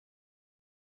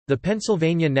The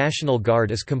Pennsylvania National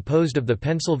Guard is composed of the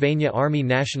Pennsylvania Army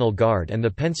National Guard and the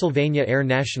Pennsylvania Air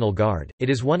National Guard. It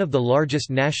is one of the largest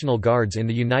National Guards in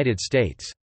the United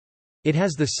States. It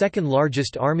has the second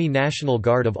largest Army National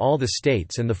Guard of all the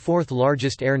states and the fourth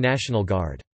largest Air National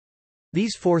Guard.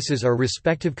 These forces are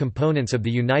respective components of the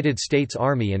United States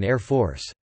Army and Air Force.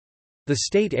 The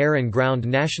state Air and Ground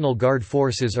National Guard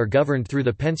forces are governed through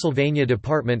the Pennsylvania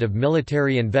Department of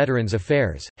Military and Veterans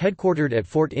Affairs, headquartered at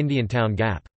Fort Indiantown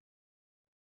Gap.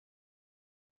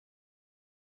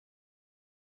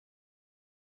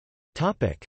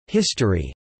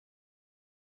 History.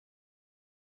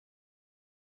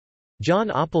 John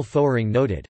Oppel Fowering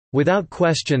noted, "Without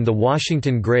question the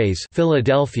Washington Greys,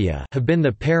 Philadelphia, have been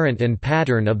the parent and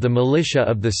pattern of the militia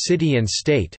of the city and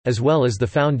state, as well as the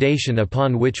foundation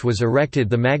upon which was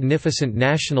erected the magnificent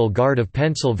National Guard of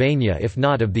Pennsylvania if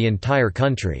not of the entire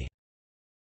country."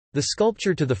 The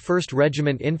sculpture to the 1st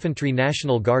Regiment Infantry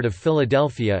National Guard of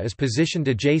Philadelphia is positioned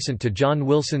adjacent to John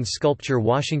Wilson's sculpture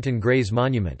Washington Greys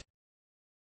Monument.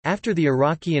 After the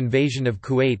Iraqi invasion of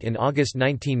Kuwait in August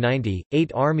 1990,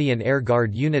 8 Army and Air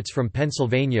Guard units from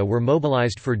Pennsylvania were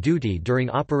mobilized for duty during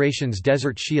Operations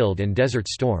Desert Shield and Desert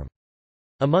Storm.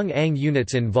 Among ANG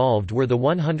units involved were the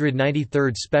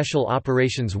 193rd Special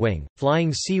Operations Wing,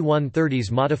 flying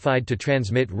C-130s modified to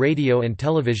transmit radio and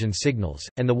television signals,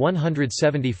 and the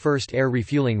 171st Air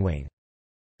Refueling Wing.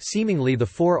 Seemingly the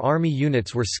 4 Army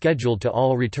units were scheduled to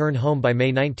all return home by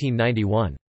May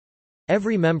 1991.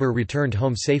 Every member returned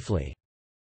home safely.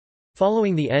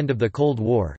 Following the end of the Cold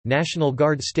War, National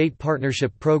Guard state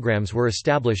partnership programs were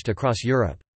established across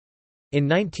Europe. In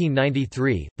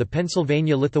 1993, the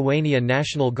Pennsylvania-Lithuania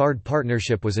National Guard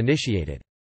Partnership was initiated.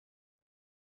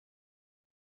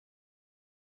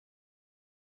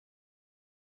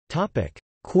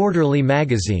 Quarterly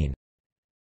magazine.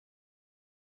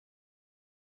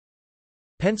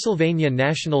 Pennsylvania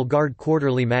National Guard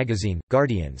Quarterly Magazine,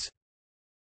 Guardians.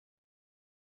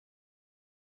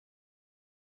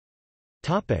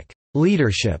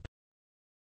 Leadership.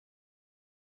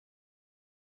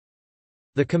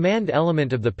 The command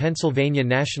element of the Pennsylvania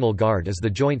National Guard is the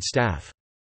Joint Staff.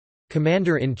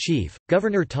 Commander-in-Chief,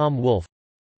 Governor Tom Wolfe.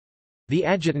 The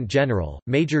Adjutant General,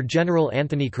 Major General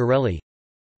Anthony Corelli.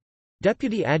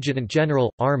 Deputy Adjutant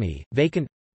General, Army, vacant.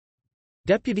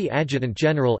 Deputy Adjutant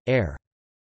General, Air.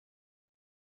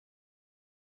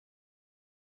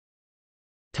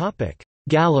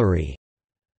 Gallery.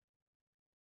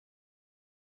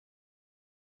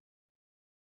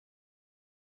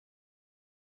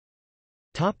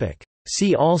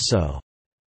 See also: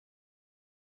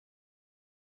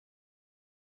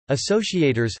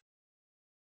 Associators,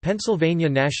 Pennsylvania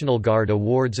National Guard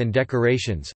Awards and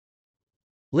Decorations,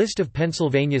 List of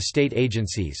Pennsylvania state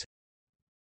agencies,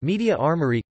 Media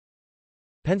Armory,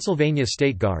 Pennsylvania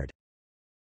State Guard.